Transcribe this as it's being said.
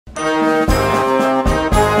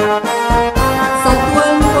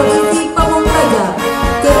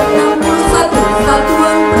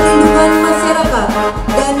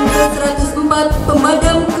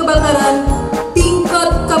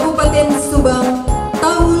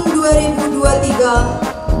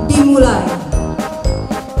dimulai.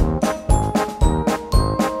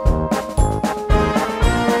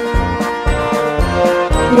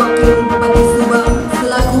 Wakil Bupati Subang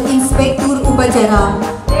selaku Inspektur Upacara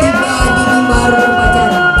tiba di mimbar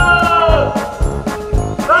upacara.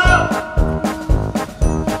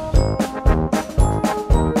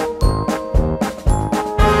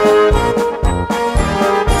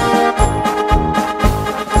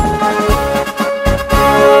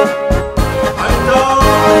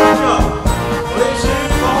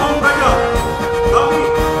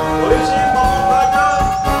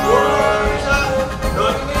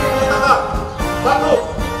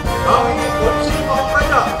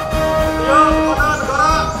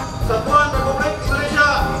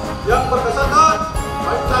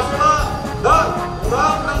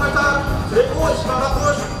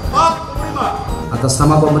 Atas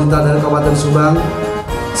nama pemerintah dari Kabupaten Subang,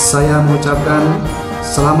 saya mengucapkan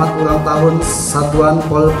selamat ulang tahun Satuan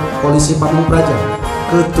Polisi Pamong Praja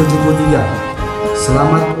ke-73.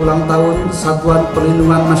 Selamat ulang tahun Satuan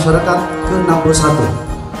Perlindungan Masyarakat ke-61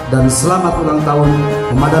 dan selamat ulang tahun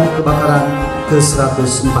Pemadam Kebakaran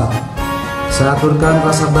ke-104. Saya aturkan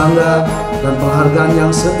rasa bangga dan penghargaan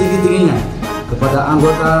yang setinggi-tingginya kepada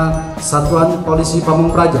anggota Satuan Polisi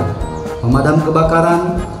Pamong Praja, Pemadam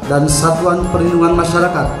Kebakaran, dan Satuan Perlindungan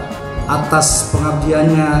Masyarakat atas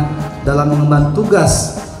pengabdiannya dalam mengemban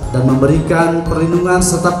tugas dan memberikan perlindungan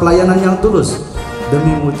serta pelayanan yang tulus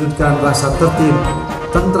demi mewujudkan rasa tertib,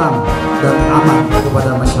 tentram, dan aman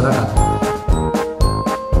kepada masyarakat.